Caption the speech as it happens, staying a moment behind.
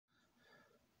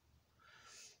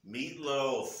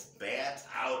Meatloaf, Bat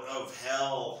Out of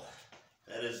Hell.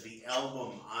 That is the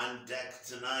album on deck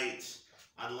tonight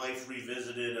on Life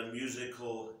Revisited, a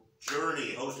musical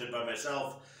journey hosted by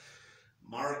myself,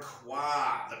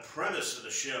 Marqua. The premise of the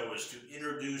show is to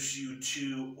introduce you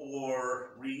to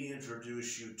or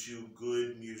reintroduce you to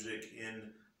good music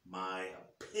in my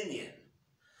opinion.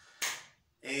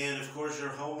 And of course your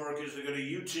homework is to go to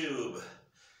YouTube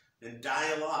and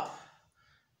dial up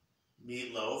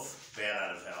Meatloaf, Bat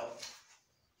Out of Hell,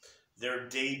 their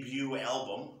debut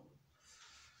album,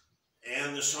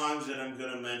 and the songs that I'm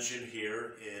going to mention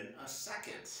here in a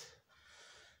second.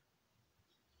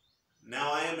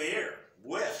 Now I am here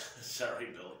with, sorry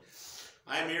Billy,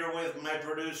 I'm here with my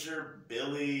producer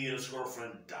Billy and his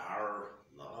girlfriend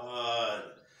Darla.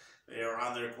 They are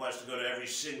on their quest to go to every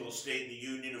single state in the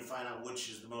union and find out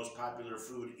which is the most popular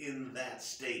food in that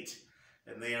state.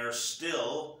 And they are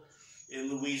still in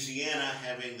Louisiana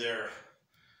having you're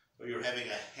having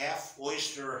a half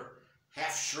oyster,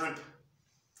 half shrimp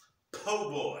po'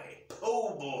 boy,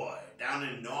 down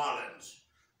in New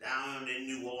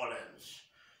Orleans.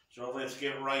 So let's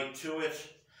get right to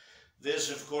it. This,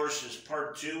 of course, is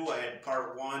part two. I had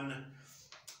part one,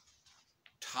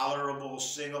 Tolerable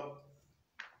sing-along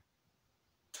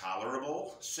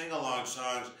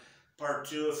songs. Part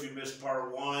two, if you missed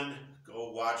part one,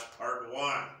 go watch part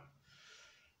one.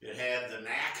 It had the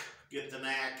knack, get the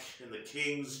knack, and the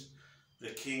Kings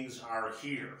are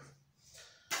here.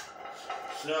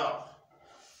 So,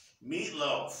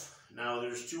 Meatloaf. Now,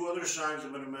 there's two other songs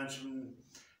I'm going to mention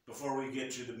before we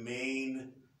get to the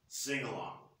main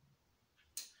sing-along.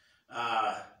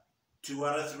 2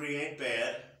 out of 3 ain't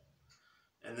bad.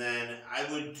 And then I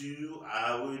would do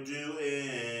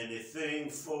anything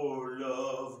for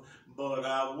love, but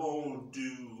I won't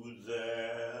do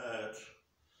that.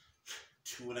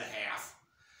 2.5.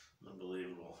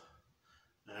 Unbelievable.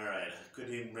 All right, I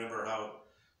couldn't even remember how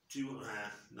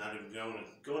not even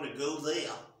going to go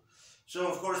there. So,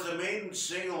 of course, the main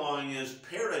sing-along is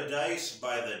Paradise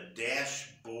by the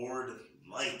Dashboard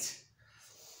Light.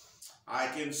 I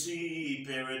can see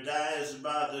paradise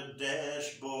by the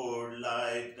dashboard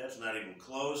light. That's not even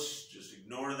close. Just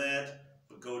ignore that.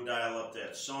 But go dial up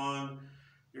that song.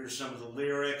 Here's some of the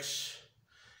lyrics.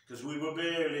 Because we were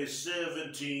barely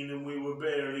 17 and we were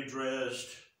barely dressed.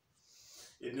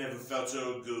 It never felt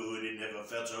so good. It never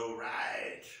felt so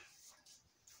right.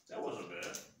 That wasn't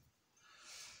bad.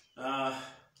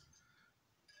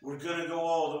 We're going to go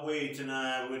all the way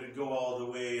tonight. We're going to go all the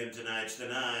way and tonight's the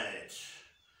night.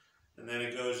 And then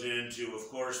it goes into, of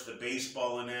course, the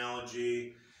baseball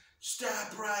analogy.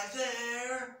 Stop right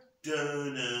there.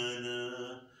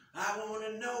 Da-na-na. I want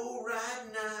to know right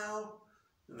now.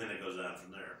 And then it goes on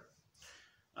from there.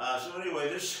 So anyway,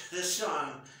 this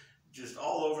song, just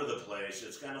all over the place.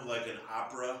 It's kind of like an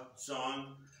opera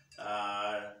song.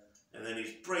 And then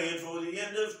he's praying for the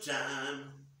end of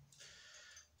time.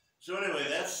 So anyway,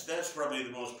 that's probably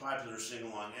the most popular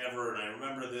sing-along ever. And I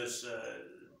remember this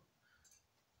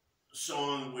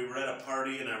song, we were at a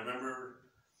party, and I remember,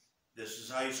 this is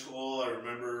high school, I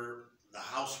remember the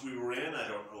house we were in. I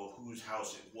don't know whose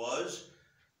house it was.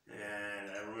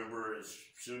 And I remember as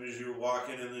soon as you were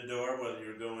walking in the door, whether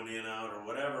you're going in, out, or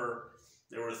whatever,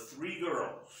 there were 3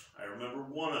 girls. I remember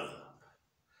one of them.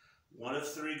 One of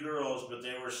 3 girls, but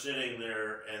they were sitting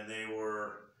there and they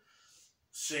were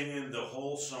singing the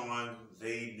whole song.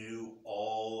 They knew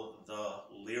all the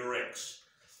lyrics.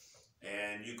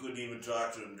 And you couldn't even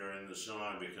talk to them during the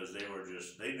song because they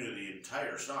knew the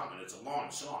entire song, and it's a long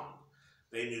song.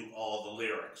 They knew all the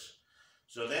lyrics.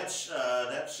 So that's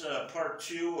part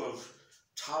 2 of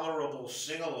Tolerable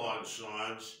sing-along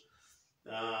songs.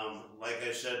 Like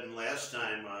I said last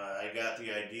time, I got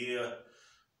the idea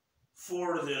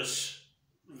for this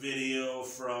video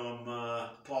from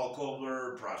Paul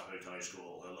Kobler, Prospect High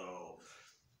School. Hello.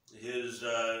 His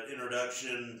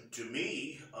introduction to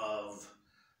me of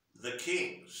the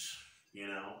Kings,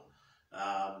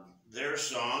 their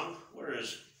song. Where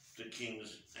is the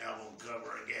Kings album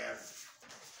cover again?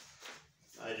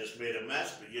 I just made a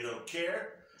mess, but you don't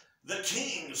care. The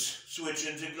Kings,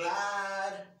 Switching to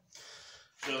Glide.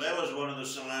 So that was one of the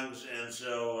songs, and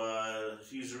so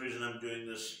he's the reason I'm doing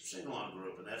this sing-along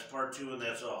group, and that's part 2, and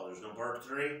that's all. There's no part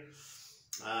 3.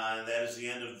 And that is the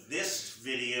end of this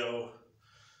video.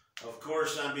 Of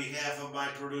course, on behalf of my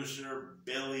producer,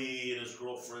 Billy, and his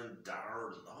girlfriend,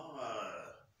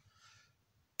 Darla.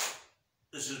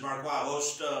 This is Marqua,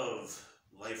 host of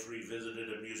Life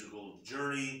Revisited, a musical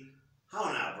journey. How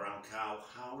now, brown cow?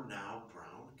 How now,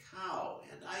 brown cow?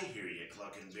 And I hear you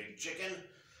clucking, big chicken.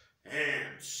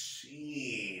 And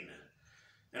scene.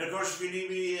 And of course, if you need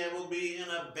me, I will be in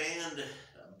a band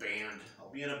band.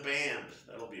 I'll be in a band.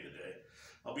 That'll be the day.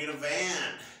 I'll be in a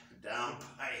van down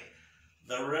by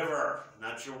the river.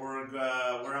 Not sure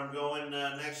where I'm going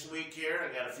next week here.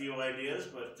 I got a few ideas,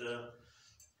 but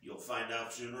you'll find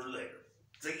out sooner or later.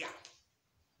 See ya.